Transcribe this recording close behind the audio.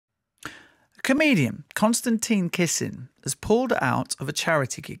Comedian Konstantin Kisin has pulled out of a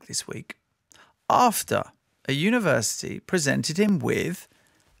charity gig this week after a university presented him with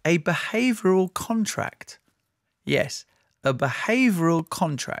a behavioural contract. Yes, a behavioural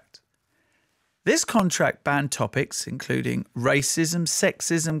contract. This contract banned topics including racism,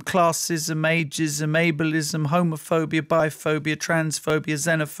 sexism, classism, ageism, ableism, homophobia, biphobia, transphobia,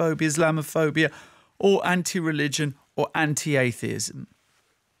 xenophobia, Islamophobia, or anti-religion or anti-atheism.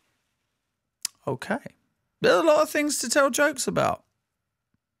 Okay. There are a lot of things to tell jokes about.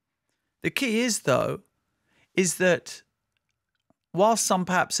 The key is, though, is that while some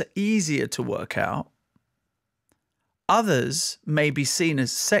perhaps are easier to work out, others may be seen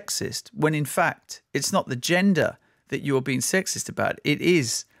as sexist when in fact it's not the gender that you're being sexist about. It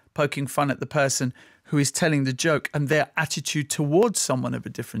is poking fun at the person who is telling the joke and their attitude towards someone of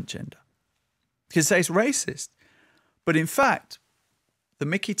a different gender. You can say it's racist, but in fact, the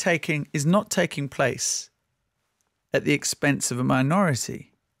mickey taking is not taking place at the expense of a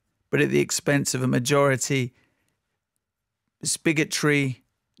minority, but at the expense of a majority. This bigotry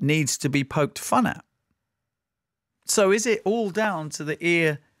needs to be poked fun at. So is it all down to the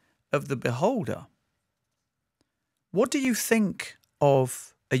ear of the beholder? What do you think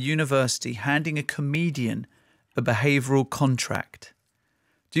of a university handing a comedian a behavioural contract?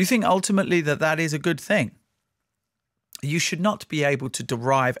 Do you think ultimately that that is a good thing? You should not be able to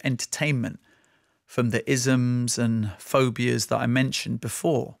derive entertainment from the isms and phobias that I mentioned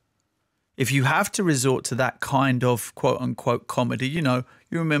before. If you have to resort to that kind of quote-unquote comedy, you know,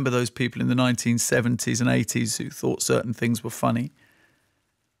 you remember those people in the 1970s and 80s who thought certain things were funny,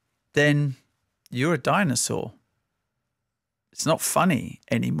 then you're a dinosaur. It's not funny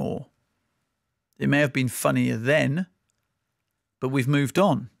anymore. It may have been funnier then, but we've moved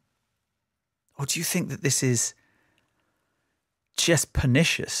on. Or do you think that this is just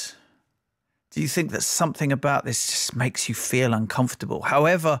pernicious? Do you think that something about this just makes you feel uncomfortable?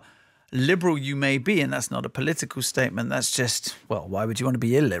 However liberal you may be, and that's not a political statement, that's just, well, why would you want to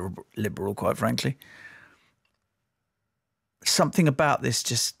be illiberal, quite frankly? Something about this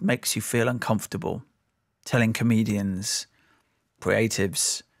just makes you feel uncomfortable, telling comedians,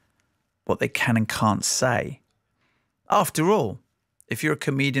 creatives, what they can and can't say. After all, if you're a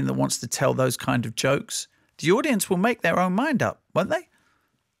comedian that wants to tell those kind of jokes, the audience will make their own mind up, won't they?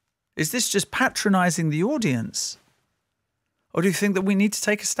 Is this just patronising the audience? Or do you think that we need to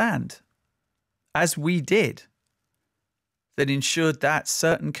take a stand, as we did, that ensured that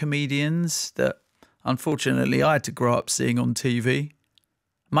certain comedians that unfortunately I had to grow up seeing on TV,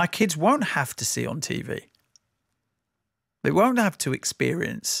 my kids won't have to see on TV. They won't have to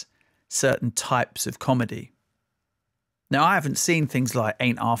experience certain types of comedy. Now, I haven't seen things like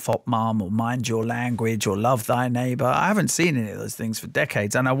Ain't Our Fault Mum or Mind Your Language or Love Thy Neighbour. I haven't seen any of those things for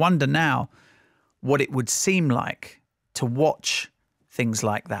decades. And I wonder now what it would seem like to watch things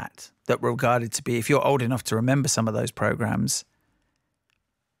like that were regarded to be, if you're old enough to remember some of those programs,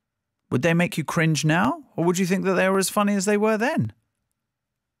 would they make you cringe now? Or would you think that they were as funny as they were then?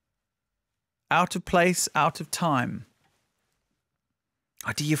 Out of place, out of time.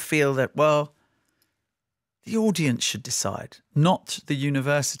 Or do you feel that, well, the audience should decide, not the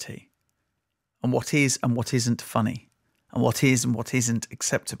university, on what is and what isn't funny, and what is and what isn't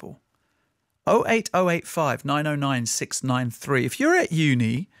acceptable? 08085 909 693. If you're at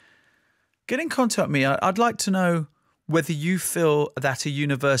uni, get in contact with me. I'd like to know whether you feel that a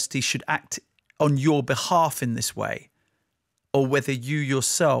university should act on your behalf in this way, or whether you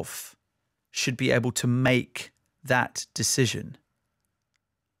yourself should be able to make that decision.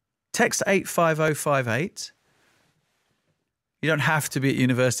 Text 85058. You don't have to be at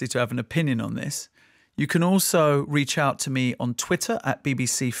university to have an opinion on this. You can also reach out to me on Twitter at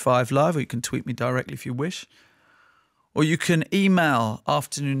BBC5Live, or you can tweet me directly if you wish. Or you can email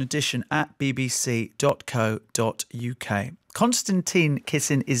afternoonedition@bbc.co.uk. Konstantin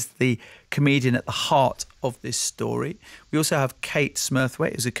Kisin is the comedian at the heart of this story. We also have Kate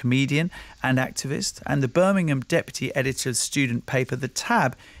Smurthwaite, who's a comedian and activist, and the Birmingham deputy editor of the student paper The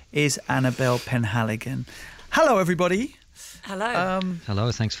Tab is Annabelle Penhaligon. Hello, everybody. Hello.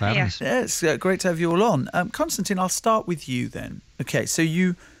 Hello, thanks for having us. Yeah, it's great to have you all on. Konstantin, I'll start with you then. Okay, so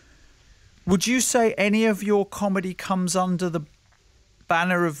would you say any of your comedy comes under the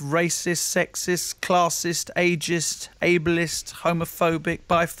banner of racist, sexist, classist, ageist, ableist, homophobic,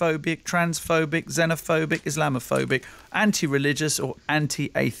 biphobic, transphobic, xenophobic, Islamophobic, anti-religious or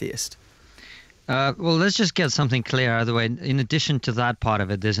anti-atheist? Well, let's just get something clear out of the way. In addition to that part of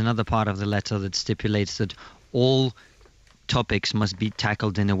it, there's another part of the letter that stipulates that all topics must be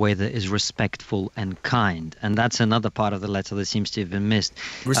tackled in a way that is respectful and kind. And that's another part of the letter that seems to have been missed.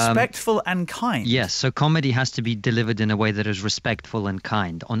 Respectful and kind? Yes, so comedy has to be delivered in a way that is respectful and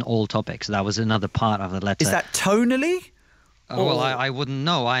kind on all topics. That was another part of the letter. Is that tonally? Well, I wouldn't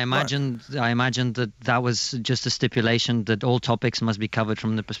know. I imagined that was just a stipulation that all topics must be covered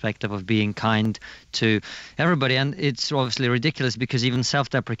from the perspective of being kind to everybody. And it's obviously ridiculous because even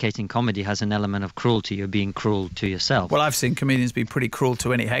self-deprecating comedy has an element of cruelty. You're being cruel to yourself. Well, I've seen comedians be pretty cruel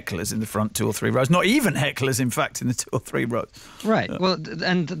to any hecklers in the front 2 or 3 rows. Not even hecklers, in fact, in the 2 or 3 rows. Right. Well,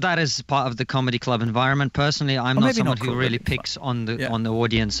 and that is part of the comedy club environment. Personally, I'm not someone who really picks on the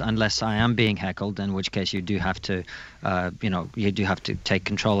audience unless I am being heckled, in which case you do have to, you do have to take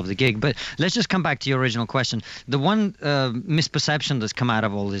control of the gig. But let's just come back to your original question. The one misperception that's come out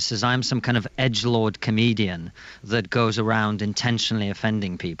of all this is I'm some kind of edgelord comedian that goes around intentionally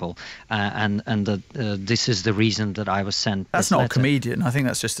offending people, and that this is the reason that I was sent. That's not a comedian. I think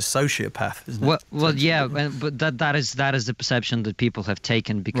that's just a sociopath, isn't it? Well, yeah, but that is the perception that people have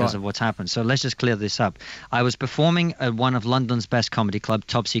taken because of what's happened. So let's just clear this up. I was performing at one of London's best comedy club,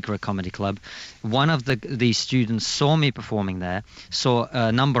 Top Secret Comedy Club. One of the students saw me performing there, saw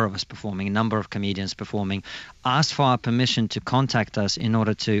a number of us performing, a number of comedians performing, asked for our permission to contact us in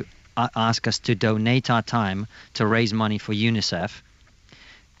order to ask us to donate our time to raise money for UNICEF,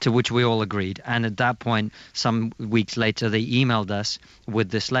 to which we all agreed. And at that point, some weeks later, they emailed us with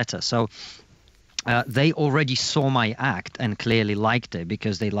this letter. So they already saw my act and clearly liked it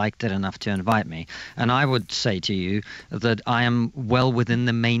because they liked it enough to invite me. And I would say to you that I am well within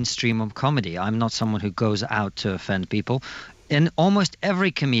the mainstream of comedy. I'm not someone who goes out to offend people. In almost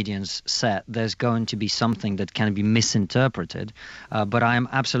every comedian's set, there's going to be something that can be misinterpreted, but I am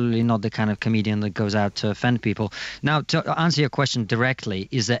absolutely not the kind of comedian that goes out to offend people. Now, to answer your question directly,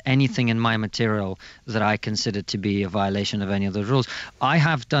 is there anything in my material that I consider to be a violation of any of those rules? I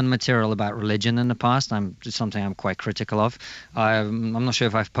have done material about religion in the past. It's something I'm quite critical of. I'm not sure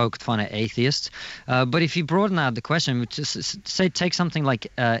if I've poked fun at atheists, but if you broaden out the question, just say take something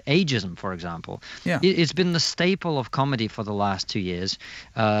like ageism, for example. Yeah. It's been the staple of comedy for the last 2 years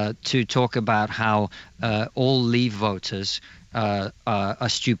to talk about how all Leave voters are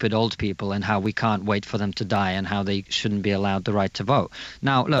stupid old people and how we can't wait for them to die and how they shouldn't be allowed the right to vote.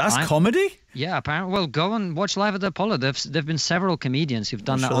 Now, look, that's comedy? Yeah, apparently. Well, go and watch Live at the Apollo. There've been several comedians who've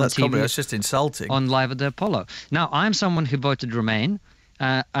done that on TV. Comedy. That's just insulting. On Live at the Apollo. Now, I'm someone who voted Remain.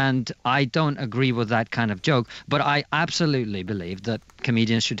 And I don't agree with that kind of joke, but I absolutely believe that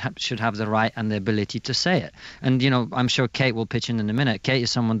comedians should have the right and the ability to say it. And, I'm sure Kate will pitch in a minute. Kate is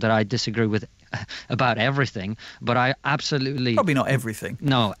someone that I disagree with about everything, but I absolutely... Probably not everything.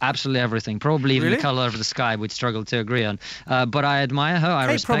 No, absolutely everything. Probably even the colour of the sky we'd struggle to agree on. But I admire her. I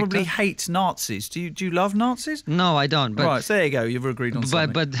respect her. Kate probably hates Nazis. Do you love Nazis? No, I don't. But, right, so there you go. You've agreed on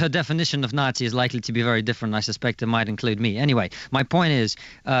something. But her definition of Nazi is likely to be very different. I suspect it might include me. Anyway, my point is,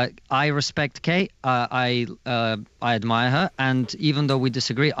 I respect Kate. I admire her. And even though we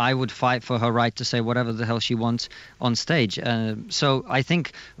disagree, I would fight for her right to say whatever the hell she wants on stage. So I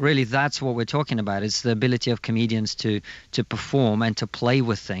think really that's what we're talking about. It's the ability of comedians to perform and to play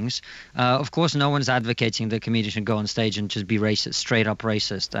with things. Of course, no one's advocating that comedians should go on stage and just be racist, straight up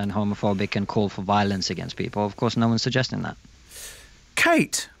racist and homophobic and call for violence against people. Of course, no one's suggesting that.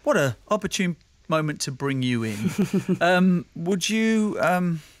 Kate, what an opportune moment to bring you in. Would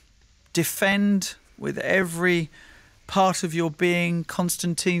you defend with every part of your being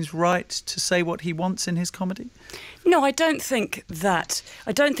Konstantin's right to say what he wants in his comedy? No, I don't think that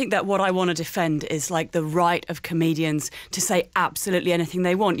what I want to defend is like the right of comedians to say absolutely anything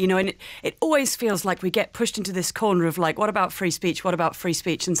they want, and it always feels like we get pushed into this corner of like, what about free speech? What about free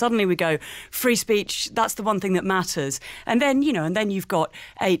speech? And suddenly we go, free speech, that's the one thing that matters. And then, you've got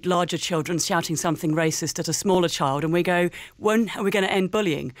 8 larger children shouting something racist at a smaller child and we go, when are we going to end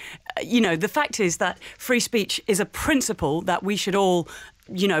bullying? The fact is that free speech is a principle that we should all,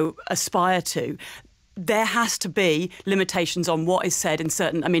 aspire to. There has to be limitations on what is said in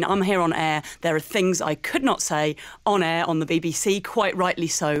certain... I'm here on air. There are things I could not say on air on the BBC, quite rightly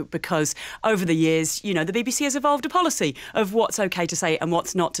so, because over the years, the BBC has evolved a policy of what's okay to say and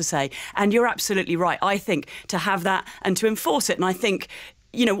what's not to say. And you're absolutely right. I think to have that and to enforce it, and I think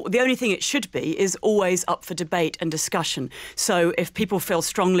you know, the only thing it should be is always up for debate and discussion. So if people feel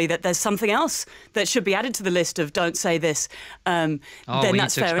strongly that there's something else that should be added to the list of don't say this, then that's fair enough. We need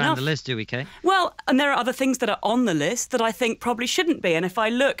to expand the list, do we, Kate? Well, and there are other things that are on the list that I think probably shouldn't be. And if I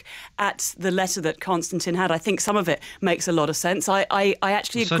look at the letter that Konstantin had, I think some of it makes a lot of sense. I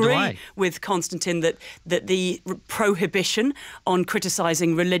actually agree with Konstantin that the prohibition on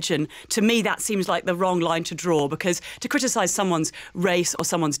criticising religion, to me, that seems like the wrong line to draw, because to criticise someone's race or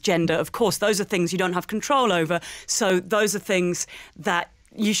someone's gender, of course, those are things you don't have control over. So those are things that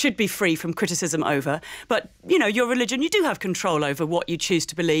you should be free from criticism over. But, you know, your religion, you do have control over what you choose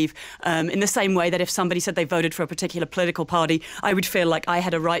to believe, in the same way that if somebody said they voted for a particular political party, I would feel like I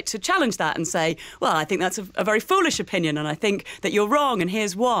had a right to challenge that and say, well, I think that's a very foolish opinion and I think that you're wrong and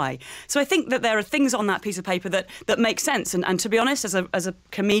here's why. So I think that there are things on that piece of paper that make sense. And to be honest, as a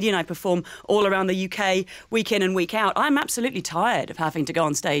comedian, I perform all around the UK week in and week out. I'm absolutely tired of having to go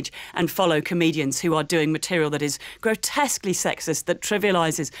on stage and follow comedians who are doing material that is grotesquely sexist, that trivialises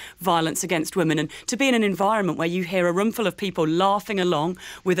violence against women, and to be in an environment where you hear a room full of people laughing along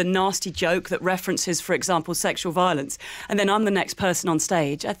with a nasty joke that references, for example, sexual violence, and then I'm the next person on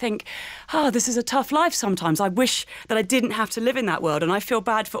stage. I think, this is a tough life sometimes. I wish that I didn't have to live in that world, and I feel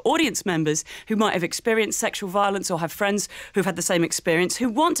bad for audience members who might have experienced sexual violence or have friends who've had the same experience, who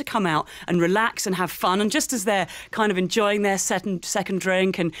want to come out and relax and have fun, and just as they're kind of enjoying their second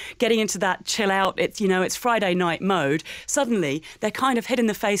drink and getting into that chill out, it's Friday night mode, suddenly they're kind of hit in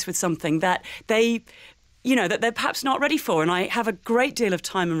the face with something that they, that they're perhaps not ready for. And I have a great deal of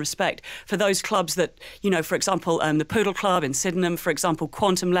time and respect for those clubs that, for example, the Poodle Club in Sydenham, for example,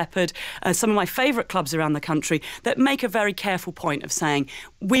 Quantum Leopard, some of my favourite clubs around the country that make a very careful point of saying,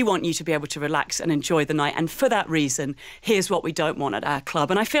 we want you to be able to relax and enjoy the night. And for that reason, here's what we don't want at our club.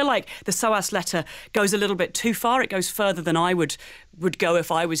 And I feel like the SOAS letter goes a little bit too far. It goes further than I would go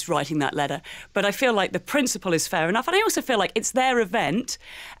if I was writing that letter. But I feel like the principle is fair enough. And I also feel like it's their event.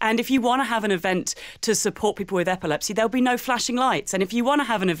 And if you want to have an event to support people with epilepsy, there'll be no flashing lights. And if you want to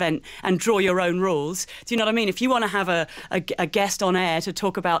have an event and draw your own rules, do you know what I mean? If you want to have a guest on air to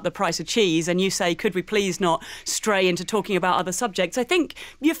talk about the price of cheese and you say, could we please not stray into talking about other subjects, I think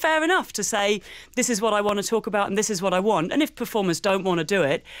you're fair enough to say, this is what I want to talk about and this is what I want. And if performers don't want to do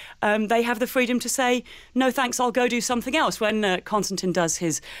it, they have the freedom to say, no thanks, I'll go do something else. When Konstantin does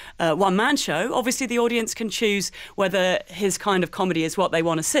his one-man show, obviously the audience can choose whether his kind of comedy is what they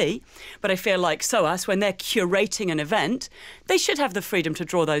want to see. But I feel like SOAS, when they're curating an event, they should have the freedom to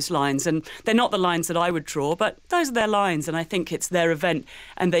draw those lines. And they're not the lines that I would draw, but those are their lines. And I think it's their event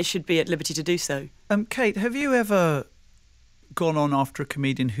and they should be at liberty to do so. Kate, have you ever gone on after a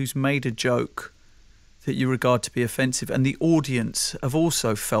comedian who's made a joke that you regard to be offensive and the audience have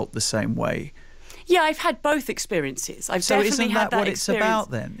also felt the same way? Yeah, I've had both experiences. I've definitely had that experience. So isn't that what it's about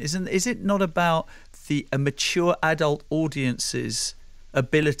then? Is it not about a mature adult audience's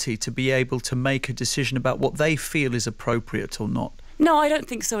ability to be able to make a decision about what they feel is appropriate or not? No, I don't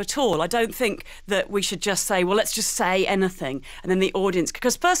think so at all. I don't think that we should just say, well, let's just say anything. And then the audience,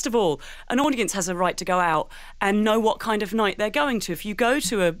 because first of all, an audience has a right to go out and know what kind of night they're going to. If you go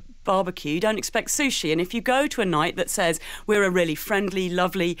to a barbecue, you don't expect sushi. And if you go to a night that says we're a really friendly,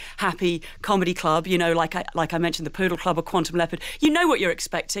 lovely, happy comedy club, like I mentioned, the Poodle Club or Quantum Leopard, you know what you're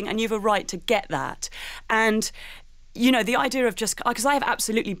expecting and you have a right to get that. And the idea of just, because I have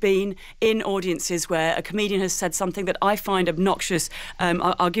absolutely been in audiences where a comedian has said something that I find obnoxious.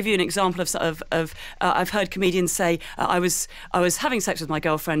 I'll give you an example of I've heard comedians say, I was having sex with my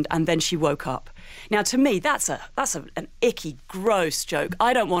girlfriend and then she woke up. Now, to me, that's an icky, gross joke.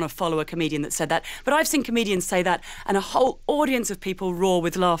 I don't want to follow a comedian that said that, but I've seen comedians say that and a whole audience of people roar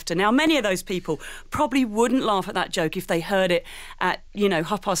with laughter. Now, many of those people probably wouldn't laugh at that joke if they heard it at,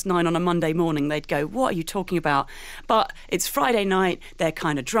 9:30 on a Monday morning. They'd go, what are you talking about? But it's Friday night, they're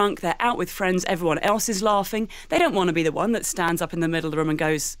kind of drunk, they're out with friends, everyone else is laughing. They don't want to be the one that stands up in the middle of the room and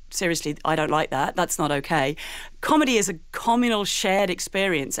goes, seriously, I don't like that, that's not okay. Comedy is a communal, shared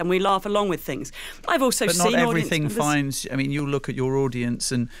experience, and we laugh along with things. I've also seen But not everything finds... I mean, you'll look at your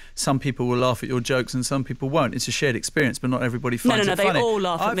audience and some people will laugh at your jokes and some people won't. It's a shared experience, but not everybody finds it funny. No, they all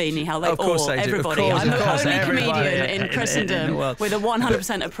laugh at me, Nihal. Of course they do. Everybody. I'm the only comedian in Christendom with a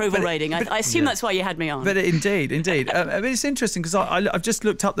 100% approval rating. I assume that's why you had me on. But indeed. I mean, it's interesting because I've just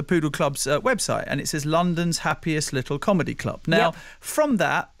looked up the Poodle Club's website and it says London's happiest little comedy club. Now, from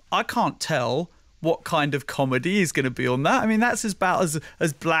that, I can't tell what kind of comedy is going to be on that. I mean, that's about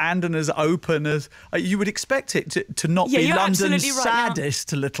as bland and as open as you would expect it to not be London's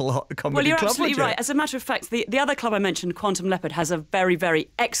saddest little comedy club. Well, you're absolutely right. As a matter of fact, the other club I mentioned, Quantum Leopard, has a very, very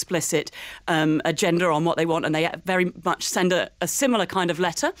explicit agenda on what they want, and they very much send a similar kind of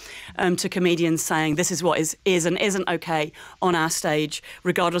letter to comedians saying this is what is and isn't okay on our stage,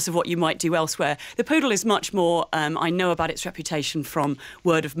 regardless of what you might do elsewhere. The Poodle is much more, I know about its reputation from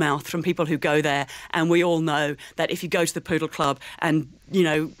word of mouth, from people who go there, and we all know that if you go to the Poodle Club and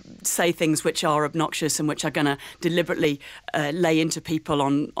say things which are obnoxious and which are going to deliberately lay into people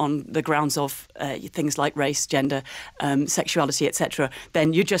on the grounds of things like race, gender, sexuality, etc.,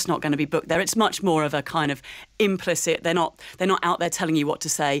 then you're just not going to be booked there. It's much more of a kind of implicit. They're not out there telling you what to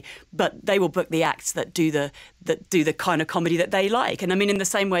say, but they will book the acts that do the kind of comedy that they like. And I mean, in the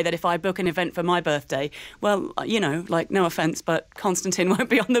same way that if I book an event for my birthday, well, no offence, but Konstantin won't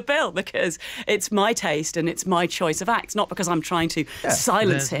be on the bill because it's my taste and it's my choice of acts, not because I'm trying to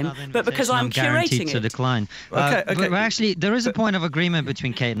silence him, but because I'm curating it. To decline. Okay. But actually, there is a point of agreement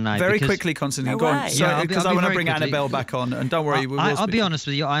between Kate and I. Very quickly, Konstantin, go on. Because I want to bring Annabelle back on, and don't worry, I'll be honest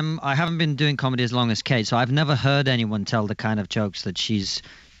with you. I haven't been doing comedy as long as Kate, so I've never heard anyone tell the kind of jokes that she's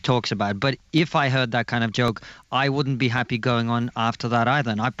talks about. But if I heard that kind of joke, I wouldn't be happy going on after that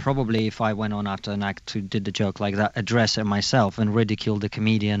either. And I probably, if I went on after an act who did the joke like that, address it myself and ridicule the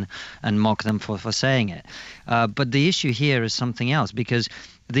comedian and mock them for saying it. But the issue here is something else, because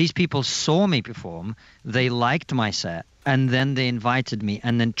these people saw me perform, they liked my set, and then they invited me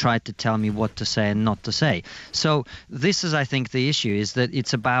and then tried to tell me what to say and not to say. So this is, I think, the issue, is that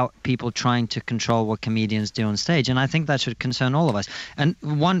it's about people trying to control what comedians do on stage. And I think that should concern all of us. And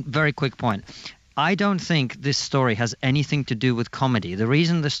one very quick point. I don't think this story has anything to do with comedy. The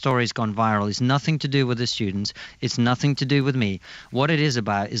reason the story's gone viral is nothing to do with the students. It's nothing to do with me. What it is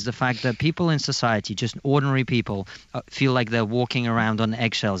about is the fact that people in society, just ordinary people, feel like they're walking around on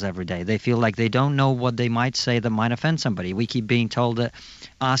eggshells every day. They feel like they don't know what they might say that might offend somebody. We keep being told that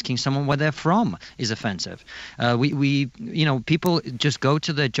asking someone where they're from is offensive. People just go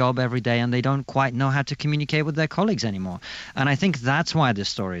to their job every day and they don't quite know how to communicate with their colleagues anymore. And I think that's why this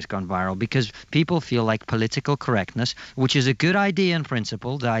story has gone viral, because people feel like political correctness, which is a good idea in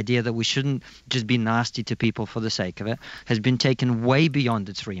principle, the idea that we shouldn't just be nasty to people for the sake of it, has been taken way beyond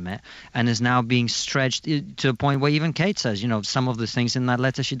its remit and is now being stretched to a point where even Kate says, some of the things in that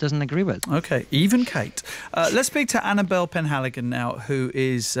letter she doesn't agree with. Okay, even Kate. Let's speak to Annabelle Penhaligon now, who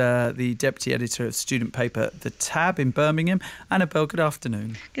is the deputy editor of student paper The Tab in Birmingham. Annabelle, good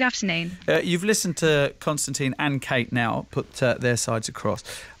afternoon. Good afternoon. You've listened to Konstantin and Kate now put their sides across.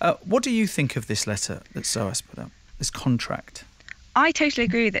 What do you think of this letter that SOAS put up, this contract? I totally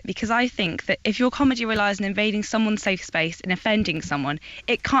agree with it, because I think that if your comedy relies on invading someone's safe space and offending someone,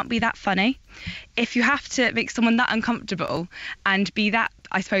 it can't be that funny. If you have to make someone that uncomfortable and be that,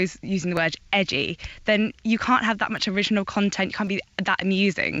 I suppose, using the word edgy, then you can't have that much original content, you can't be that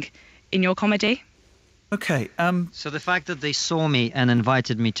amusing in your comedy. Okay. So the fact that they saw me and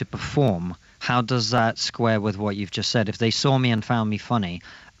invited me to perform, how does that square with what you've just said? If they saw me and found me funny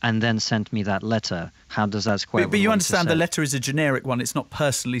and then sent me that letter, how does that square with But you what understand said? The letter is a generic one. It's not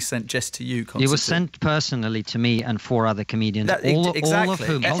personally sent just to you, Konstantin. It was sent personally to me and 4 other comedians, all of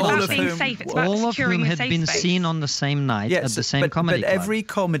whom, It's about being safe. It's about securing had been space. seen on the same night at the same comedy club.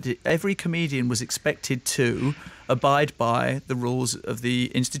 But every comedian was expected to abide by the rules of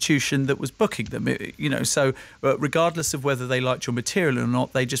the institution that was booking them. So regardless of whether they liked your material or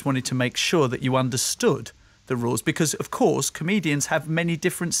not, they just wanted to make sure that you understood the rules, because of course comedians have many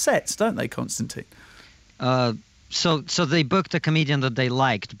different sets, don't they, Konstantin? So they booked a comedian that they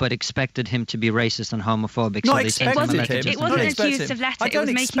liked, but expected him to be racist and homophobic. Not so they sent him a letter. It wasn't an abusive letter. I don't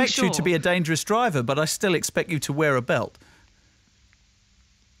it was expect making you to be a dangerous driver, but I still expect you to wear a belt.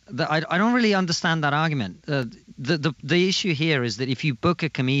 I don't really understand that argument. The issue here is that if you book a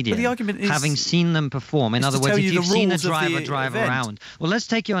comedian, the argument is, having seen them perform, in other words, if you've seen a driver drive around, well, let's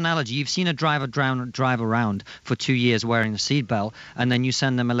take your analogy. You've seen a driver drive around for 2 years wearing a seatbelt, and then you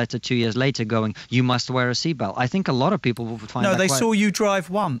send them a letter 2 years later going, you must wear a seatbelt. I think a lot of people will find that No, they saw you drive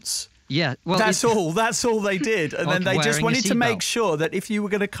once. Yeah, well, that's all they did, and then they just wanted to make sure that if you were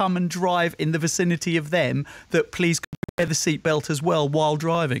going to come and drive in the vicinity of them, that please wear the seatbelt as well while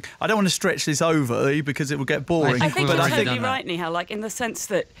driving. I don't want to stretch this over because it will get boring. I think you're totally right, Nihal, like in the sense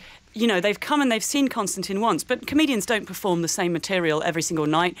that they've come and they've seen Konstantin once, but comedians don't perform the same material every single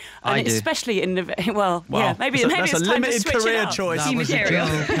night. And I do. Especially in the maybe that's it's a time to limited switch career it up. choice. That was a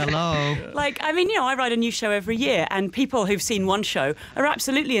joke. Hello. I write a new show every year, and people who've seen one show are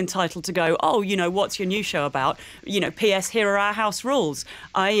absolutely entitled to go, what's your new show about? P.S. Here are our house rules.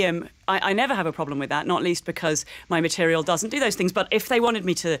 I I never have a problem with that, not least because my material doesn't do those things. But if they wanted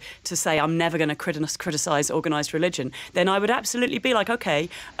me to say I'm never going to criticise organised religion, then I would absolutely be like, OK,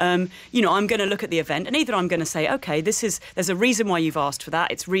 I'm going to look at the event, and either I'm going to say, OK, there's a reason why you've asked for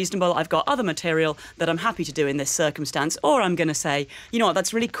that. It's reasonable. I've got other material that I'm happy to do in this circumstance. Or I'm going to say, you know what,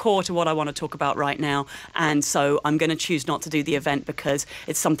 that's really core to what I want to talk about right now. And so I'm going to choose not to do the event because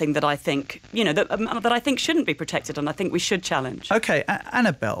it's something that I think, that I think shouldn't be protected and I think we should challenge. OK,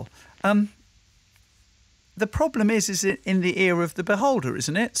 Annabelle. The problem is in the ear of the beholder,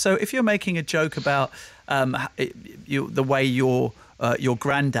 isn't it? So if you're making a joke about the way your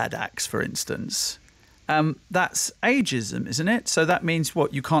granddad acts, for instance, that's ageism, isn't it? So that means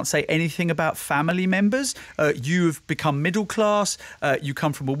what? You can't say anything about family members. You've become middle class. You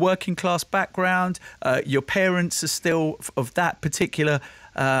come from a working class background. Your parents are still of that particular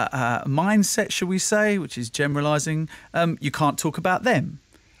mindset, shall we say, which is generalising. You can't talk about them.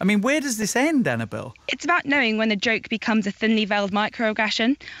 I mean, where does this end, Annabelle? It's about knowing when a joke becomes a thinly veiled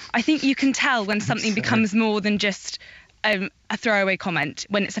microaggression. I think you can tell when something becomes more than just a throwaway comment,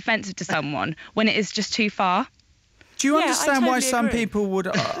 when it's offensive to someone, when it is just too far. Do you understand why some agree. people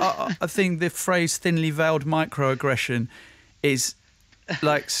would think the phrase thinly veiled microaggression is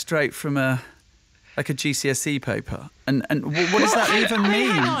like straight from a GCSE paper? And what does that even mean?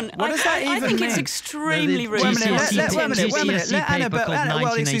 Hang on. What does that even mean? I think it's extremely rude. Wait a minute. Let Annabelle,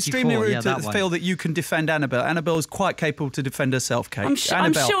 well, it's extremely rude to feel that you can defend Annabelle. Annabelle is quite capable to defend herself, Kate.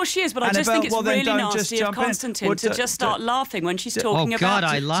 I'm sure she is, but I just think it's really nasty of Konstantin to just start laughing when she's talking about... Oh, God,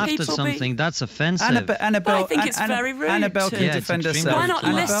 I laughed at something. That's offensive. Annabelle, I think it's very rude. Annabelle can defend herself. Why not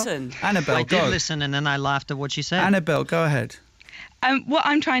listen? Annabelle, I go. did listen, and then I laughed at what she said. Annabelle, go ahead. What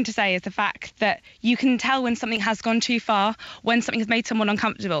I'm trying to say is the fact that you can tell when something has gone too far, when something has made someone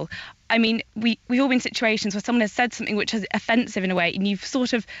uncomfortable. I mean, we've all been in situations where someone has said something which is offensive in a way, and you've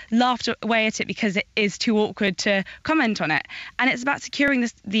sort of laughed away at it because it is too awkward to comment on it. And it's about securing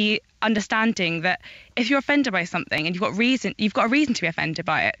the understanding that if you're offended by something and you've got a reason to be offended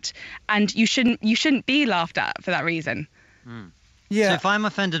by it, and you shouldn't be laughed at for that reason. Yeah. So if I'm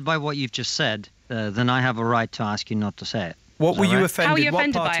offended by what you've just said, then I have a right to ask you not to say it. What were you offended? How were you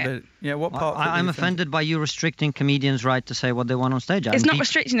offended what part by of it? Yeah, what part? I'm offended by you restricting comedians' right to say what they want on stage. It's not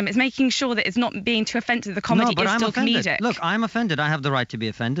restricting them. It's making sure that it's not being too offensive. The comedy is still comedic. Look, I'm offended. I have the right to be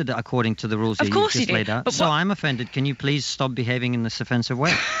offended according to the rules that you just laid out. So I'm offended. Can you please stop behaving in this offensive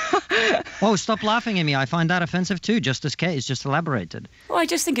way? Oh, stop laughing at me. I find that offensive too, just as Kate has just elaborated. Well, I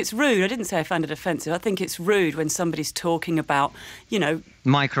just think it's rude. I didn't say I found it offensive. I think it's rude when somebody's talking about,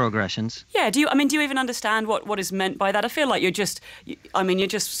 microaggressions. Yeah, do you even understand what is meant by that? I feel like you're just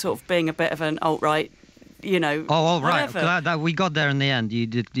sort of being a bit of an alt-right, Oh, all right. That we got there in the end. You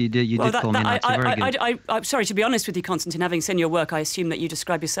did call me Nazi. Very good. I'm sorry, to be honest with you, Konstantin, having seen your work, I assume that you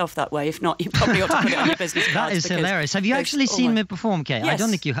describe yourself that way. If not, you probably ought to put it on your business cards. That is hilarious. Have you actually seen me perform, Kate? Yes. I don't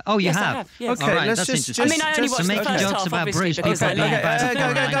think you have. Oh, you yes, have? I have. Yes. Okay, all right, let's that's just... interesting. I only watched the making first jokes half, about obviously, British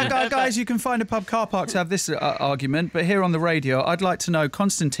people. Guys, you can find a pub car park to have this argument, but here on the radio, I'd like to know,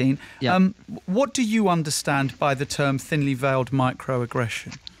 Konstantin, what do you understand by the term thinly veiled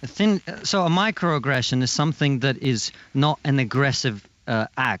microaggression? So a microaggression is something that is not an aggressive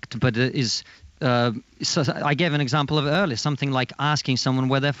act, but it is... so I gave an example of it earlier, something like asking someone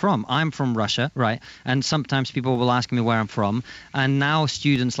where they're from. I'm from Russia, right? And sometimes people will ask me where I'm from. And now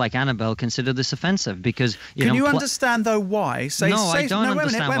students like Annabelle consider this offensive because... Can you understand, though, why? I don't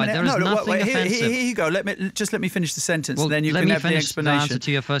understand why. There is nothing offensive. Here you go. Let me finish the sentence, and then you can have the explanation. Let me finish the answer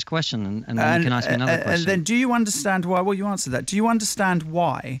to your first question, and then you can ask me another question. And then do you understand why... Well, you answered that. Do you understand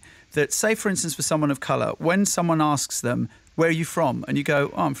why that, say, for instance, for someone of colour, when someone asks them, where are you from? And you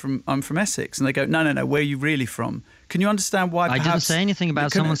go, oh, I'm from Essex. And they go, no, where are you really from? Can you understand why perhaps... I didn't say anything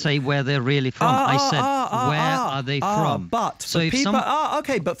about someone say where they're really from. I said, where are they from? But so for people...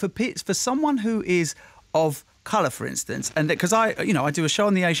 but for someone who is of colour, for instance, and because I do a show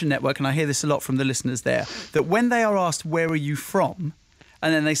on the Asian Network, and I hear this a lot from the listeners there, that when they are asked, where are you from?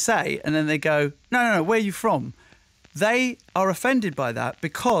 And then they say, and then they go, no, where are you from? They are offended by that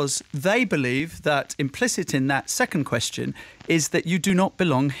because they believe that implicit in that second question is that you do not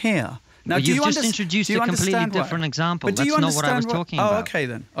belong here. Now, you've just introduced a completely different example. That's not what I was talking about. Oh, okay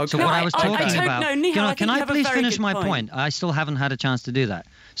then. Okay. So what I was talking about... Nihal, can I please finish my point? I still haven't had a chance to do that.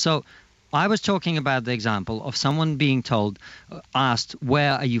 So I was talking about the example of someone being asked,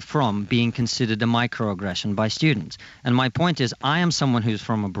 where are you from, being considered a microaggression by students. And my point is, I am someone who's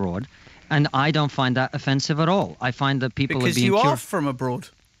from abroad, and I don't find that offensive at all. I find that people because are being... Because you are from abroad.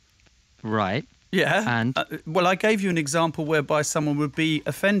 Right. Yeah. And well, I gave you an example whereby someone would be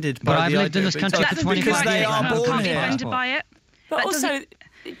offended by I've lived in this country for 25 years. Because they are born here. Offended by it. But also,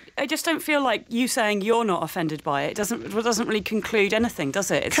 I just don't feel like you saying you're not offended by it doesn't really conclude anything, does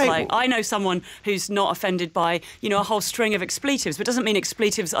it? It's like, I know someone who's not offended by, a whole string of expletives, but it doesn't mean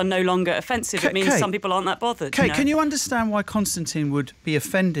expletives are no longer offensive. It means some people aren't that bothered. Kate, can you understand why Konstantin would be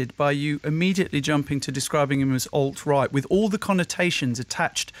offended by you immediately jumping to describing him as alt-right, with all the connotations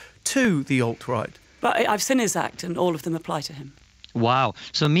attached to the alt-right? But I've seen his act, and all of them apply to him. Wow.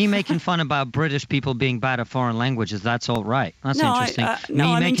 So me making fun about British people being bad at foreign languages, that's all right. That's interesting.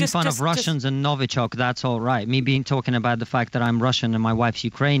 Making fun of Russians and Novichok, that's all right. Me talking about the fact that I'm Russian and my wife's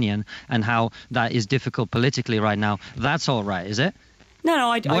Ukrainian and how that is difficult politically right now, that's all right, is it? No.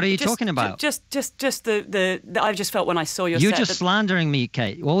 What are you talking about? Just the I've just felt when I saw your You're set just slandering me,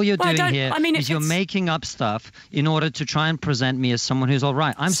 Kate. All you're doing here is you're making up stuff in order to try and present me as someone who's all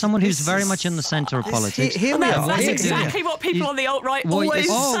right. I'm someone who's very much in the centre of politics. That's exactly what people on the alt-right always say.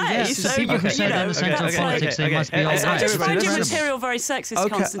 Yes, so people who say they're in the centre of politics, they must be all right. I just find your material very sexist,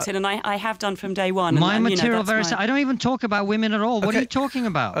 Konstantin, and I have done from day one. My material very sexist. I don't even talk about women at all. What are you talking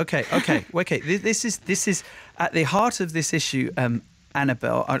about? Okay. This is at the heart of this issue.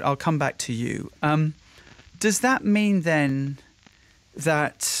 Annabelle, I'll come back to you. Does that mean then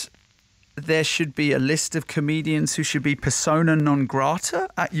that there should be a list of comedians who should be persona non grata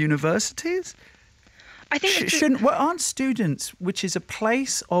at universities? I think aren't students, which is a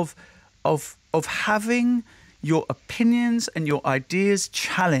place of having your opinions and your ideas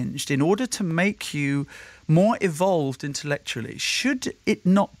challenged in order to make you more evolved intellectually, should it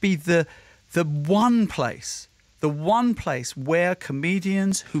not be the one place where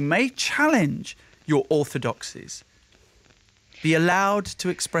comedians who may challenge your orthodoxies be allowed to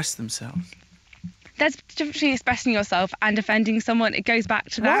express themselves? There's difference between expressing yourself and offending someone. It goes back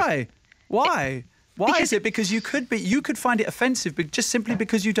to that. Why? Is it? Because you could find it offensive, but just simply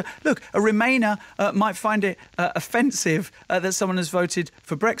because you do. Look, a Remainer might find it offensive that someone has voted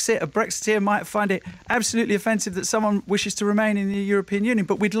for Brexit. A Brexiteer might find it absolutely offensive that someone wishes to remain in the European Union.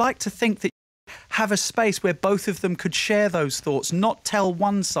 But we'd like to think that have a space where both of them could share those thoughts, not tell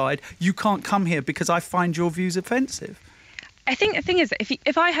one side, you can't come here because I find your views offensive. I think the thing is,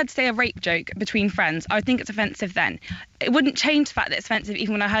 if I had, say, a rape joke between friends, I would think it's offensive then. It wouldn't change the fact that it's offensive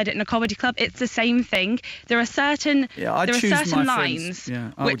even when I heard it in a comedy club. It's the same thing. There are certain lines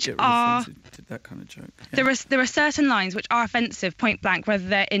which are that kind of joke. Yeah. There are certain lines which are offensive, point blank, whether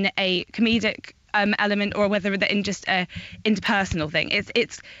they're in a comedic element or whether they're in just a interpersonal thing.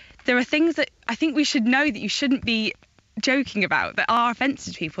 There are things that I think we should know that you shouldn't be joking about, that are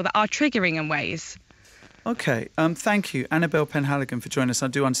offensive to people, that are triggering in ways. OK, thank you, Annabelle Penhaligon, for joining us. I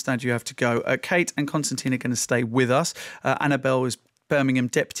do understand you have to go. Kate and Konstantin are going to stay with us. Annabelle is Birmingham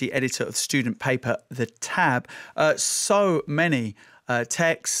deputy editor of student paper The Tab. So many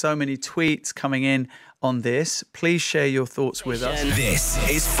texts, so many tweets coming in on this. Please share your thoughts with us. This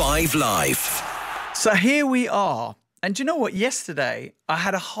is 5 Live. So here we are. And do you know what? Yesterday, I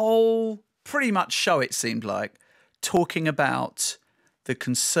had a whole pretty much show, it seemed like, talking about the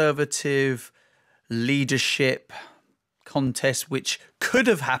Conservative leadership contest, which could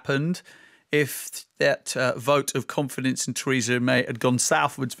have happened if that vote of confidence in Theresa May had gone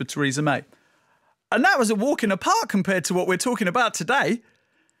southwards for Theresa May. And that was a walk in the park compared to what we're talking about today.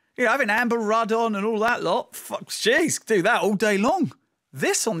 You know, having Amber Rudd on and all that lot. Fuck, jeez, do that all day long.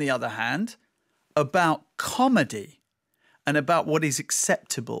 This, on the other hand, about comedy and about what is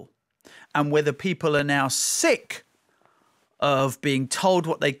acceptable and whether people are now sick of being told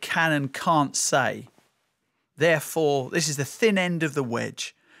what they can and can't say. Therefore, this is the thin end of the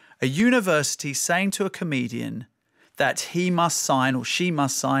wedge. A university saying to a comedian that he must sign or she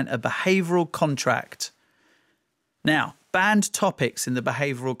must sign a behavioural contract. Now, banned topics in the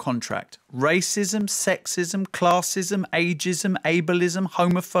behavioural contract: racism, sexism, classism, ageism, ableism,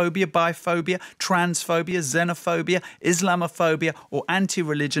 homophobia, biphobia, transphobia, xenophobia, Islamophobia, or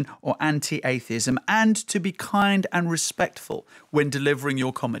anti-religion or anti-atheism, and to be kind and respectful when delivering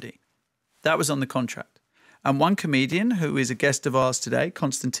your comedy. That was on the contract. And one comedian who is a guest of ours today,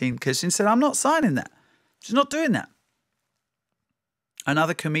 Konstantin Kisin, said, I'm not signing that. She's not doing that.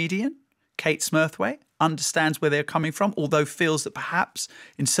 Another comedian, Kate Smurthwaite, understands where they're coming from, although feels that perhaps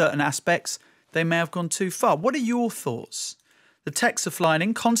in certain aspects they may have gone too far. What are your thoughts? The texts are flying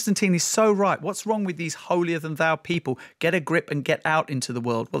in. Konstantin is so right. What's wrong with these holier-than-thou people? Get a grip and get out into the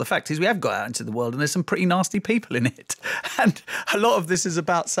world. Well, the fact is we have got out into the world and there's some pretty nasty people in it. And a lot of this is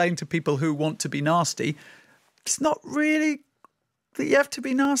about saying to people who want to be nasty, it's not really that you have to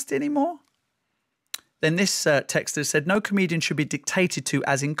be nasty anymore. Then this texter said, no comedian should be dictated to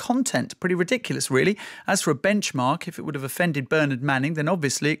as in content. Pretty ridiculous, really. As for a benchmark, if it would have offended Bernard Manning, then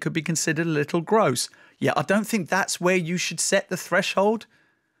obviously it could be considered a little gross. Yeah, I don't think that's where you should set the threshold.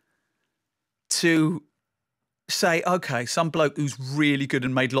 to say, okay, some bloke who's really good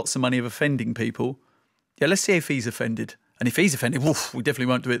and made lots of money of offending people, yeah, let's see if he's offended. And if he's offended, woof, we definitely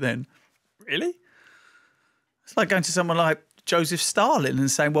won't do it then. Really? It's like going to someone like Joseph Stalin and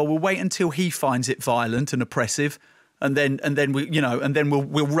saying, well, we'll wait until he finds it violent and oppressive, and then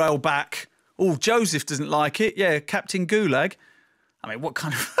we'll rail back. Oh, Joseph doesn't like it. Yeah, Captain Gulag. I mean, what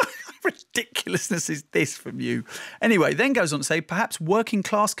kind of ridiculousness is this from you? Anyway, then goes on to say, perhaps working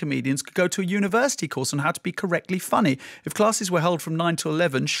class comedians could go to a university course on how to be correctly funny. If classes were held from 9 to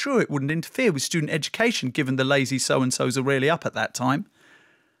 11, sure, it wouldn't interfere with student education, given the lazy so-and-sos are rarely up at that time.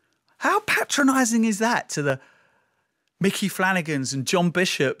 How patronising is that to the Mickey Flanagans and John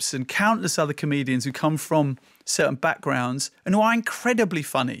Bishops and countless other comedians who come from certain backgrounds and who are incredibly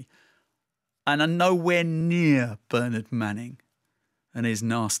funny and are nowhere near Bernard Manning and his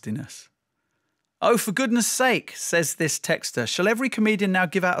nastiness? Oh, for goodness sake, says this texter, shall every comedian now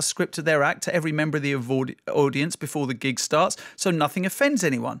give out a script of their act to every member of the audience before the gig starts so nothing offends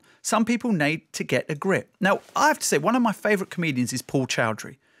anyone? Some people need to get a grip. Now, I have to say, one of my favourite comedians is Paul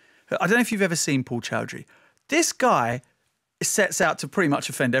Chowdhury. I don't know if you've ever seen Paul Chowdhury. This guy sets out to pretty much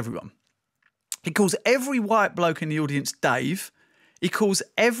offend everyone. He calls every white bloke in the audience Dave. He calls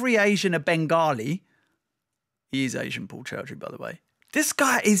every Asian a Bengali. He is Asian, Paul Chowdhury, by the way. This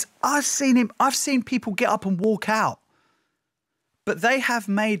guy is, I've seen people get up and walk out. But they have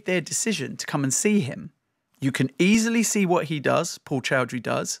made their decision to come and see him. You can easily see what he does, Paul Chowdhury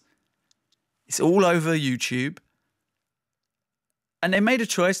does. It's all over YouTube. And they made a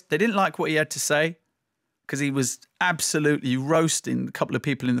choice. They didn't like what he had to say because he was absolutely roasting a couple of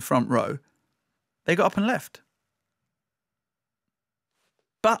people in the front row. They got up and left.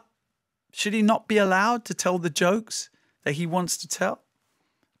 But should he not be allowed to tell the jokes that he wants to tell?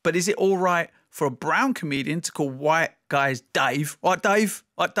 But is it all right for a brown comedian to call white guys Dave? What, Dave?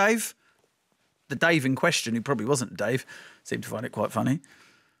 What, Dave? The Dave in question, who probably wasn't Dave, seemed to find it quite funny.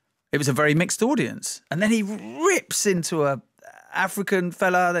 It was a very mixed audience. And then he rips into a African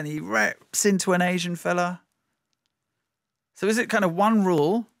fella, then he rips into an Asian fella. So is it kind of one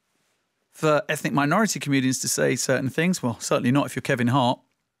rule for ethnic minority comedians to say certain things? Well, certainly not if you're Kevin Hart.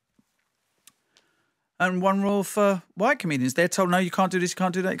 And one rule for white comedians. They're told, no, you can't do this, you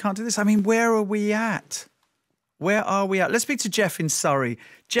can't do that, you can't do this. I mean, where are we at? Where are we at? Let's speak to Jeff in Surrey.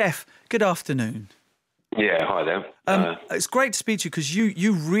 Jeff, good afternoon. Yeah, hi there. It's great to speak to you because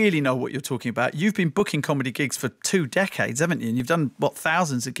you really know what you're talking about. You've been booking comedy gigs for 2 decades, haven't you? And you've done,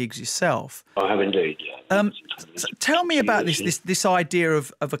 thousands of gigs yourself. I have indeed, yeah. So tell me about this idea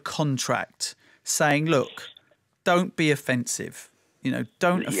of a contract saying, look, don't be offensive. You know,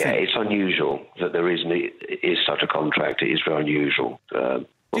 don't offend. Yeah, it's unusual that there is such a contract. It is very unusual. Do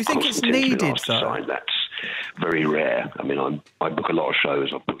you think it's needed, though? That's very rare. I mean, I book a lot of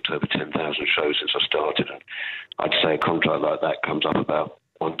shows. I've booked over 10,000 shows since I started. And I'd say a contract like that comes up about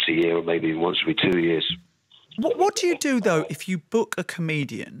once a year or maybe even once every 2 years. What do you do, though, if you book a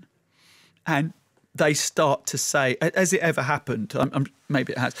comedian and they start to say, has it ever happened?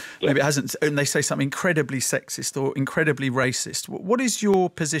 Maybe it has, maybe it hasn't, and they say something incredibly sexist or incredibly racist. What is your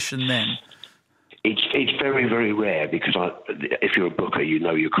position then? It's very, very rare because if you're a booker, you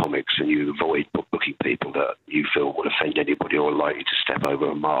know your comics and you avoid booking people that you feel will offend anybody or are likely to step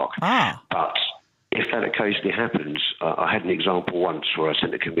over a mark. But if that occasionally happens, I had an example once where I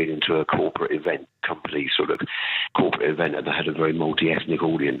sent a comedian to a corporate event, company sort of corporate event, and they had a very multi-ethnic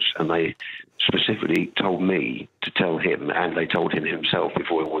audience, and they specifically told me to tell him, and they told him himself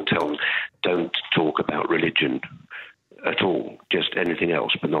before anyone tell him, don't talk about religion at all, just anything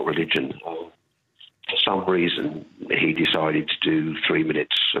else, but not religion. For some reason, he decided to do 3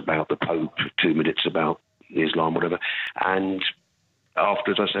 minutes about the Pope, 2 minutes about Islam, whatever. And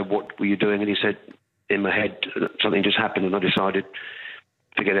afterwards I said, what were you doing? And he said, in my head, something just happened and I decided,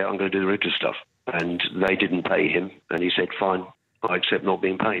 forget it, I'm going to do the religious stuff. And they didn't pay him. And he said, fine, I accept not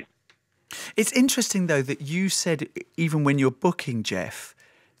being paid. It's interesting, though, that you said, even when you're booking, Jeff,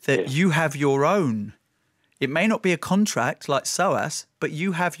 that you have your own. It may not be a contract like SOAS, but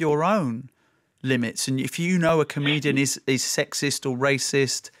you have your own limits. And if you know a comedian is sexist or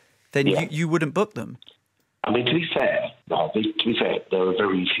racist, then you wouldn't book them. I mean, to be fair, there are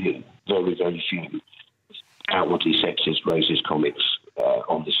very few, very, very few outwardly sexist, racist comics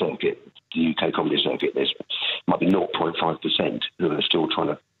on the circuit, the UK comedy circuit. There's might be 0.5% who are still trying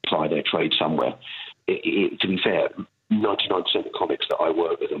to ply their trade somewhere. To be fair, 99% of comics that I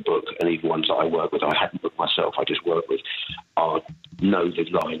work with and book, and even ones that I work with, I hadn't booked myself, I just work with, know the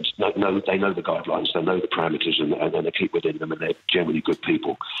lines, they know the guidelines, they know the parameters, and then they keep within them, and they're generally good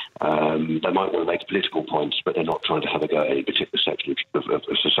people. They might want to make political points, but they're not trying to have a go at any particular section of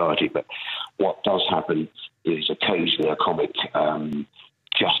society. But what does happen is occasionally a comic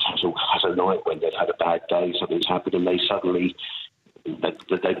just has a night when they've had a bad day, something's happened, and they suddenly...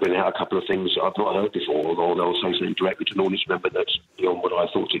 They bring out a couple of things I've not heard before, or they'll say something directly to an audience member that's beyond what I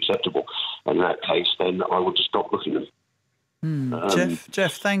thought acceptable. In that case, then I would stop booking them.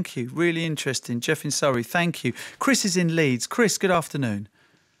 Jeff, thank you. Really interesting. Jeff in Surrey, thank you. Chris is in Leeds. Chris, good afternoon.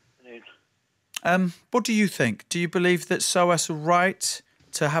 What do you think? Do you believe that SOAS are right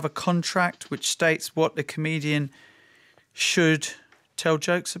to have a contract which states what a comedian should tell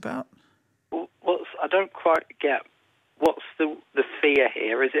jokes about? Well, I don't quite get... What's the fear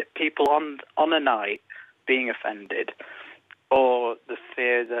here? Is it people on a night being offended, or the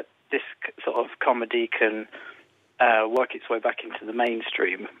fear that this sort of comedy can work its way back into the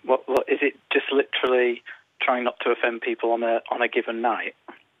mainstream? What is it? Just literally trying not to offend people on a given night?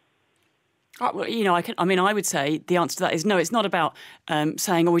 Well, I would say the answer to that is no. It's not about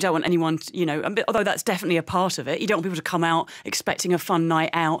saying, we don't want anyone to, although that's definitely a part of it. You don't want people to come out expecting a fun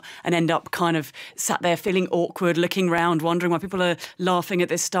night out and end up kind of sat there feeling awkward, looking round, wondering why people are laughing at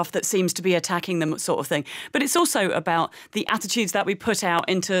this stuff that seems to be attacking them, sort of thing. But it's also about the attitudes that we put out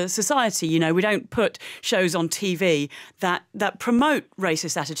into society. We don't put shows on TV that promote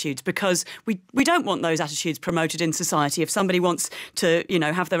racist attitudes, because we don't want those attitudes promoted in society. If somebody wants to,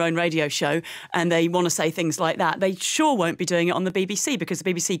 have their own radio show and they want to say things like that, they sure won't be doing it on the BBC, because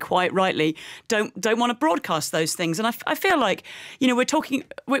the BBC quite rightly don't want to broadcast those things. And I feel like,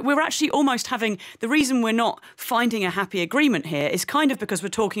 we're actually almost having, the reason we're not finding a happy agreement here is kind of because we're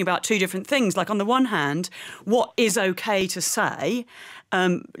talking about two different things. Like, on the one hand, what is okay to say,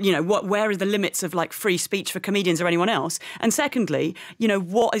 where are the limits of like free speech for comedians or anyone else? And secondly,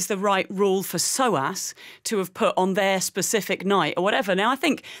 what is the right rule for SOAS to have put on their specific night or whatever? Now, I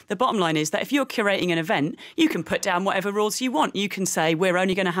think the bottom line is that if you're curating an event, you can put down whatever rules you want. You can say, we're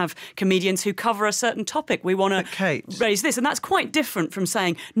only going to have comedians who cover a certain topic. We want to raise this. And that's quite different from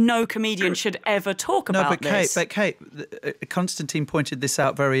saying no comedian should ever talk about this. But Kate, Konstantin pointed this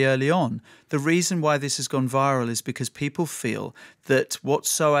out very early on. The reason why this has gone viral is because people feel that what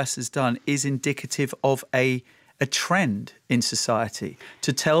SOAS has done is indicative of a trend in society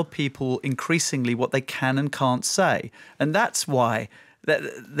to tell people increasingly what they can and can't say. And that's why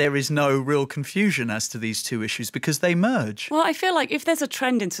there is no real confusion as to these two issues, because they merge. Well, I feel like if there's a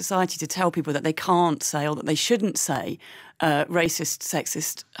trend in society to tell people that they can't say or that they shouldn't say racist,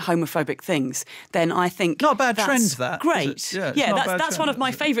 sexist, homophobic things, then I think not a bad trend. That great. That's one of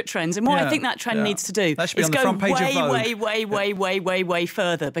my favourite trends, and what I think that trend needs to do is go way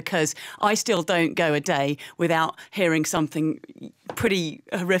further, because I still don't go a day without hearing something pretty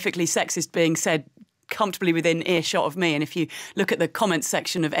horrifically sexist being said comfortably within earshot of me. And if you look at the comments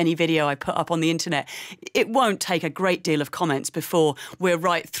section of any video I put up on the internet, it won't take a great deal of comments before we're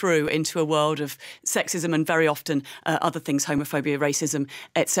right through into a world of sexism and very often other things, homophobia, racism,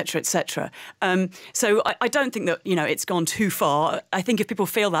 etc., etc. So I don't think that, it's gone too far. I think if people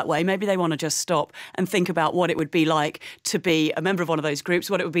feel that way, maybe they want to just stop and think about what it would be like to be a member of one of those groups,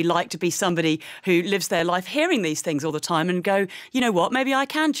 what it would be like to be somebody who lives their life hearing these things all the time, and go, you know what, maybe I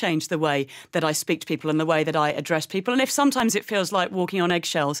can change the way that I speak to people and the way that I address people. And if sometimes it feels like walking on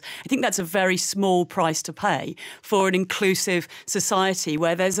eggshells, I think that's a very small price to pay for an inclusive society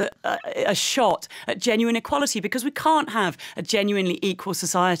where there's a shot at genuine equality, because we can't have a genuinely equal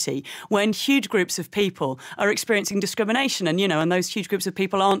society when huge groups of people are experiencing discrimination. And, and those huge groups of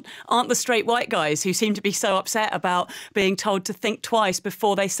people aren't the straight white guys who seem to be so upset about being told to think twice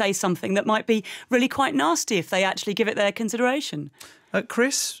before they say something that might be really quite nasty if they actually give it their consideration.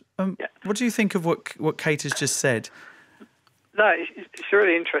 Chris, what do you think of what Kate has just said? No, it's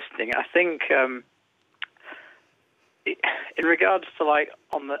really interesting. I think in regards to like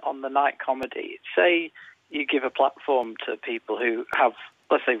on the night comedy, say you give a platform to people who have,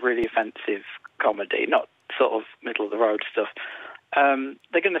 let's say, really offensive comedy, not sort of middle of the road stuff.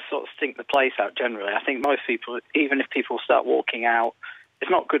 They're going to sort of stink the place out generally. I think most people, even if people start walking out, it's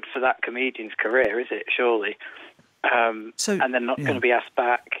not good for that comedian's career, is it? Surely. And they're not going to be asked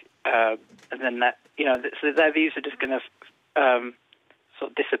back, and then so their views are just going to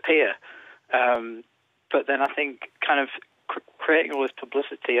sort of disappear. But then I think kind of creating all this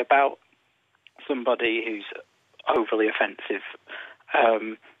publicity about somebody who's overly offensive,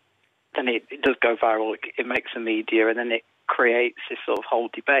 then it does go viral. It makes the media, and then it creates this sort of whole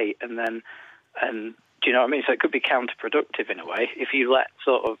debate, and then And do you know what I mean? So it could be counterproductive in a way if you let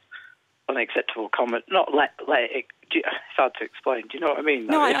sort of unacceptable comment, not let it. It's hard to explain. Do you know what I mean?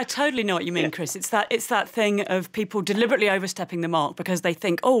 No, I totally know what you mean, Chris. It's that thing of people deliberately overstepping the mark because they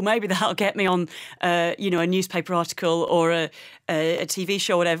think, oh, maybe that'll get me on, a newspaper article or a TV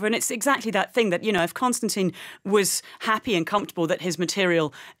show or whatever. And it's exactly that thing that, if Konstantin was happy and comfortable that his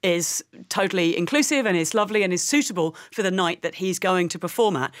material is totally inclusive and is lovely and is suitable for the night that he's going to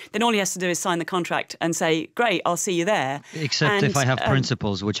perform at, then all he has to do is sign the contract and say, great, I'll see you there. Except if I have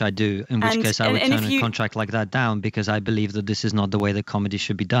principles, which I do, in which case I would turn a contract like that down because I believe that this is not the way that comedy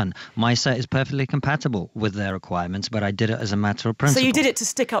should be done. My set is perfectly compatible with their requirements, but I did it as a matter of principle. So you did it to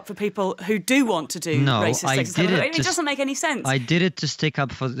stick up for people who do want to do racist, sexist stuff. It doesn't make any sense. I did it to stick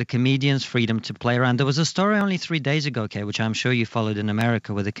up for the comedian's freedom to play around. There was a story only 3 days ago, Kay, which I'm sure you followed in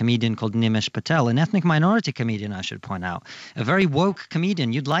America, with a comedian called Nimesh Patel, an ethnic minority comedian, I should point out. A very woke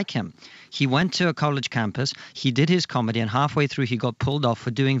comedian. You'd like him. He went to a college campus, he did his comedy, and halfway through he got pulled off for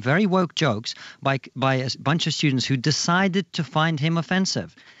doing very woke jokes by a bunch of students who decided to find him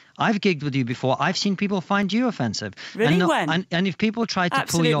offensive. I've gigged with you before. I've seen people find you offensive. Really? When? And if people tried to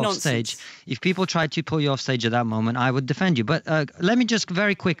pull you off stage, at that moment, I would defend you. But let me just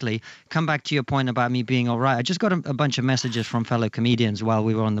very quickly come back to your point about me being all right. I just got a bunch of messages from fellow comedians while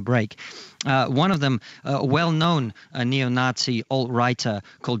we were on the break. One of them, a well-known neo-Nazi alt-writer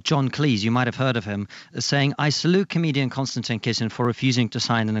called John Cleese, you might have heard of him, saying, I salute comedian Konstantin Kisin for refusing to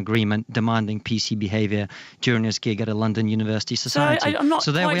sign an agreement demanding PC behaviour during his gig at a London University society. So I'm not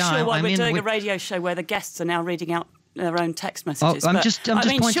there quite we are. sure why we're doing a radio show where the guests are now reading out their own text messages. I'm just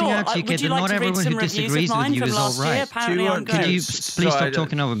pointing out to you, Kid, that not everyone who disagrees with you is all right. Could you please stop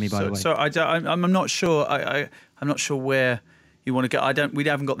talking over me, by the way? So I'm not sure. I'm not sure where you want to go. We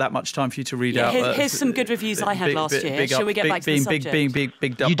haven't got that much time for you to read out. Here's some good reviews I had last year. Shall we get back to the subject? Being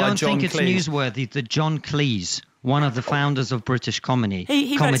bigged up you by don't John think it's Cleese. newsworthy that John Cleese, one of the founders of British comedy,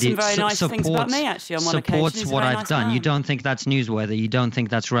 he wrote some very nice things about me, actually, on one occasion. Supports what I've done. Man. You don't think that's newsworthy? You don't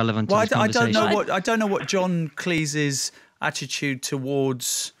think that's relevant to this conversation? I don't know what John Cleese's attitude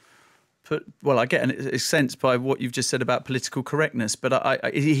towards. Well, I get a sense by what you've just said about political correctness,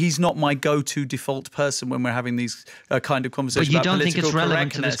 but he's not my go-to default person when we're having these kind of conversations. But you don't think it's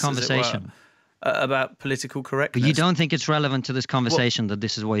relevant to this conversation? About political correctness. But you don't think it's relevant to this conversation that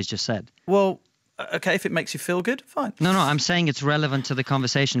this is what he's just said? Well, okay, if it makes you feel good, fine. No, I'm saying it's relevant to the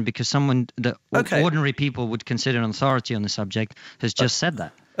conversation because someone that ordinary people would consider an authority on the subject has just said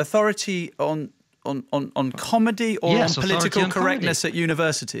that. Authority on comedy or on political correctness at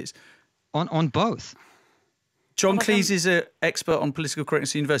universities? On both. John Cleese is an expert on political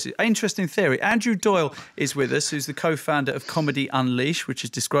correctness at university. Interesting theory. Andrew Doyle is with us, who's the co-founder of Comedy Unleashed, which is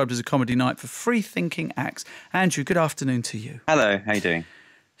described as a comedy night for free-thinking acts. Andrew, good afternoon to you. Hello, how you doing?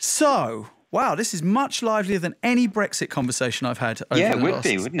 So, wow, this is much livelier than any Brexit conversation I've had over the last... Yeah, it would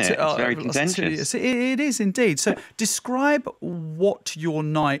be, wouldn't it? It's very contentious. It is indeed. So describe what your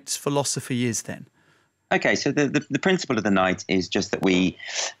night's philosophy is then. Okay, so the principle of the night is just that we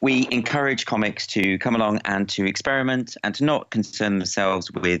encourage comics to come along and to experiment and to not concern themselves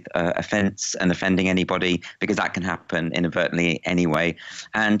with offence and offending anybody, because that can happen inadvertently anyway,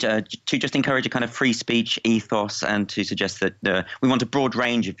 and to just encourage a kind of free speech ethos and to suggest that we want a broad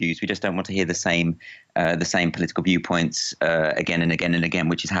range of views. We just don't want to hear the same political viewpoints again and again and again,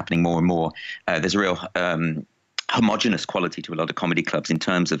 which is happening more and more. There's a real homogenous quality to a lot of comedy clubs in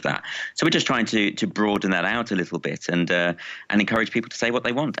terms of that. So we're just trying to broaden that out a little bit and encourage people to say what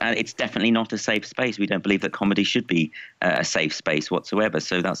they want. And it's definitely not a safe space. We don't believe that comedy should be a safe space whatsoever.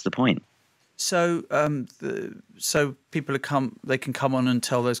 So that's the point. So so people they can come on and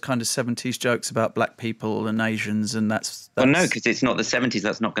tell those kind of 70s jokes about black people and Asians, and that's... Well, no, because it's not the 70s.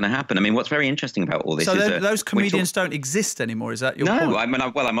 That's not going to happen. I mean, what's very interesting about all this is... So those comedians don't exist anymore, is that your point? No, I mean,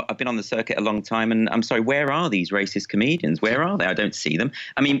 I've been on the circuit a long time, and I'm sorry, where are these racist comedians? Where are they? I don't see them.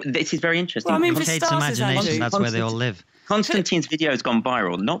 I mean, this is very interesting. Well, I mean, for Kate's starters, imagination, that's where they all live. Konstantin's video has gone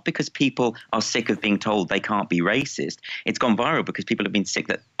viral, not because people are sick of being told they can't be racist. It's gone viral because people have been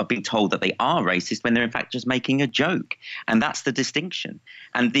being told that they are racist when they're in fact just making a joke. And that's the distinction.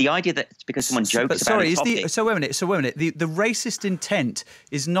 And the idea that it's because someone jokes about a topic... So wait a minute. The racist intent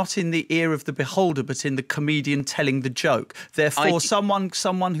is not in the ear of the beholder, but in the comedian telling the joke. Therefore,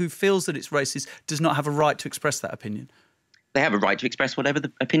 someone who feels that it's racist does not have a right to express that opinion. They have a right to express whatever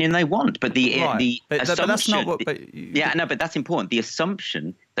the opinion they want, but the assumption. But that's not what. But that's important. The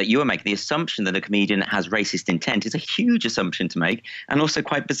assumption that you are making, the assumption that a comedian has racist intent, is a huge assumption to make, and also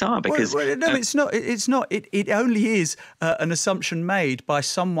quite bizarre because. No, it's not. It's not. It only is an assumption made by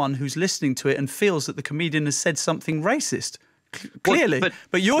someone who's listening to it and feels that the comedian has said something racist. clearly.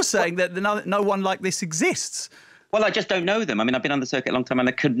 But you're saying that no one like this exists. Well, I just don't know them. I mean, I've been on the circuit a long time, and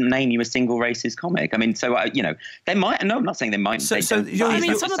I couldn't name you a single racist comic. I mean, so they might. No, I'm not saying they might. I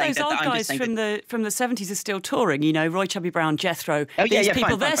mean, some of those old guys from the 70s are still touring. You know, Roy Chubby Brown, Jethro. These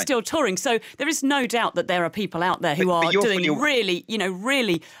people, they're still touring. So there is no doubt that there are people out there who are doing really,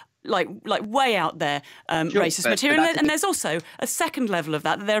 really. Like way out there racist material. And there's also a second level of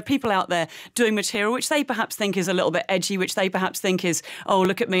that there are people out there doing material which they perhaps think is a little bit edgy, which they perhaps think is, oh,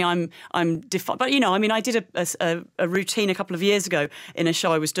 look at me, I'm But, I mean, I did a routine a couple of years ago in a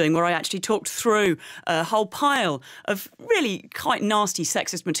show I was doing where I actually talked through a whole pile of really quite nasty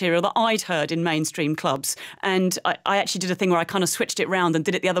sexist material that I'd heard in mainstream clubs. And I actually did a thing where I kind of switched it round and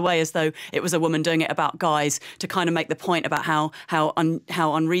did it the other way, as though it was a woman doing it about guys, to kind of make the point about how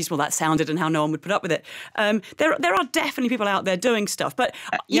unreasonable that sounded and how no one would put up with it. There are definitely people out there doing stuff, but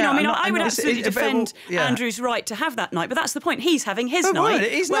I would absolutely defend Andrew's right to have that night. But that's the point. He's having his night.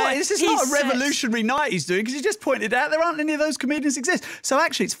 This is not a revolutionary night he's doing, because he just pointed out there aren't any of those comedians exist. So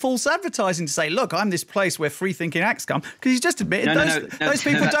actually, it's false advertising to say, look, I'm this place where free-thinking acts come, because he's just admitted those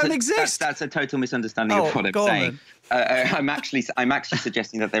people don't exist. That's a total misunderstanding of what I'm saying. I'm actually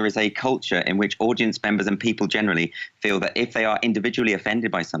suggesting that there is a culture in which audience members and people generally feel that if they are individually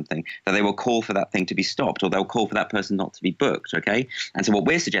offended by something, that they will call for that thing to be stopped, or they'll call for that person not to be booked, okay? And so what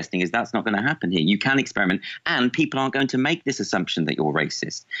we're suggesting is that's not going to happen here. You can experiment, and people aren't going to make this assumption that you're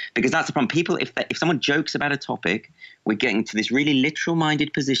racist, because that's the problem. People, if someone jokes about a topic, we're getting to this really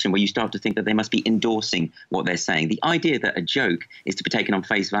literal-minded position where you start to think that they must be endorsing what they're saying. The idea that a joke is to be taken on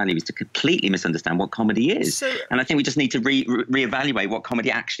face value is to completely misunderstand what comedy is. And I think we just need to reevaluate what comedy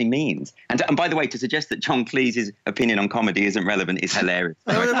actually means. And by the way, to suggest that John Cleese's opinion on comedy isn't relevant is hilarious.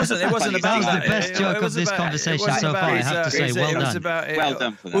 It wasn't about that. The best joke of this conversation so far, I have to say. Well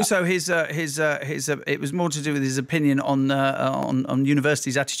done for that. Also, it was more to do with his opinion on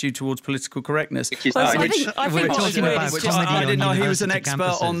universities' attitude towards political correctness. I think I didn't know he was an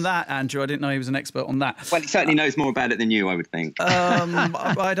expert on that, Andrew. I didn't know he was an expert on that. Well, he certainly knows more about it than you, I would think.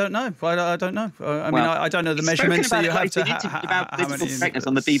 I don't know. I don't know. I don't know the measurements that you have to about political correctness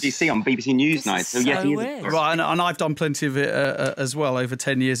on the BBC, on BBC Newsnight. So yes, he is. Right, and I've done plenty of it as well over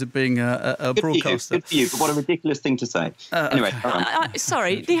 10 years of being a broadcaster. Good for you, but what a ridiculous thing to say. Anyway,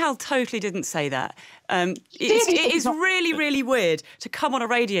 sorry, Nihal totally didn't say that. It is really, really weird to come on a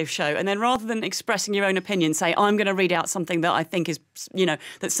radio show and then, rather than expressing your own opinion, say, I'm going to read out something that I think is,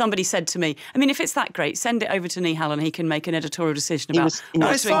 that somebody said to me. I mean, if it's that great, send it over to Nihal and he can make an editorial decision about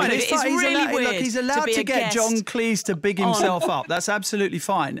it's fine. It's really weird. Look, he's allowed to get John Cleese to big himself up. That's absolutely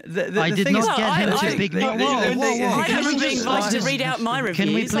fine. I did not get him to big me. I haven't been invited to read out my reviews.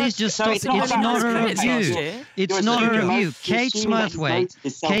 Can we please just stop? It's not a review. It's not a review. Kate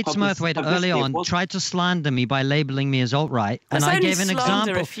Smurthwaite early on tried to slander me by labelling me as alt-right, and I gave an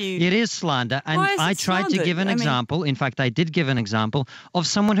example. It is slander, and I tried to give an example. In fact, I did give an example of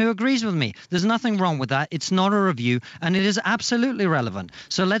someone who agrees with me. There's nothing wrong with that. It's not a review, and it is absolutely relevant.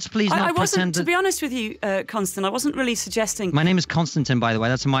 So let's please not pretend. To be honest with you, Konstantin, I wasn't really suggesting. My name is Konstantin, by the way.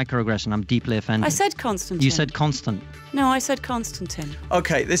 That's a microaggression. I'm deeply offended. I said Konstantin. You said Constant. No, I said Konstantin.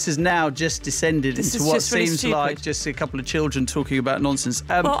 Okay, this has now just descended into what seems like just a couple of children talking about nonsense.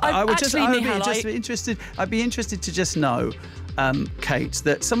 I'd be interested to just know, Kate,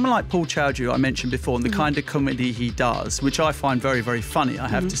 that someone like Paul Chowdhury, who I mentioned before, and the kind of comedy he does, which I find very, very funny, I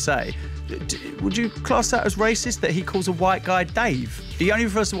have to say, would you class that as racist, that he calls a white guy Dave? He only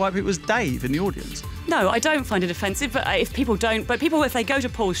refers to white people as Dave in the audience. No, I don't find it offensive, but if people, if they go to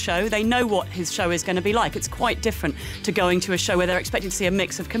Paul's show, they know what his show is going to be like. It's quite different to going to a show where they're expecting to see a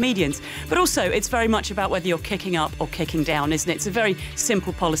mix of comedians. But also, it's very much about whether you're kicking up or kicking down, isn't it? It's a very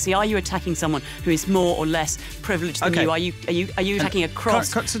simple policy. Are you attacking someone who is more or less privileged than you? Are you attacking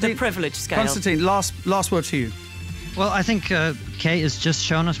across the privilege scale? Konstantin, last word to you. Well, I think Kay has just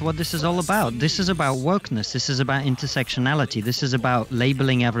shown us what this is all about. This is about wokeness. This is about intersectionality. This is about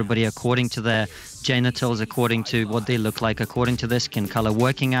labeling everybody according to their genitals, according to what they look like, according to their skin color,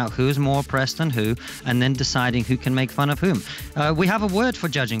 working out who's more oppressed than who, and then deciding who can make fun of whom. We have a word for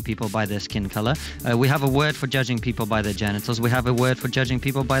judging people by their skin color. We have a word for judging people by their genitals. We have a word for judging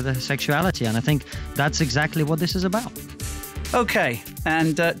people by their sexuality. And I think that's exactly what this is about. Okay,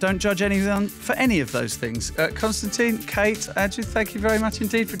 and don't judge anyone for any of those things. Konstantin, Kate, Andrew, thank you very much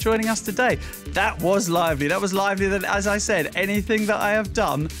indeed for joining us today. That was lively. That was livelier than, as I said, anything that I have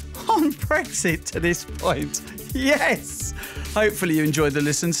done on Brexit to this point. Yes! Hopefully you enjoyed the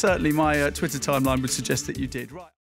listen. Certainly my Twitter timeline would suggest that you did. Right.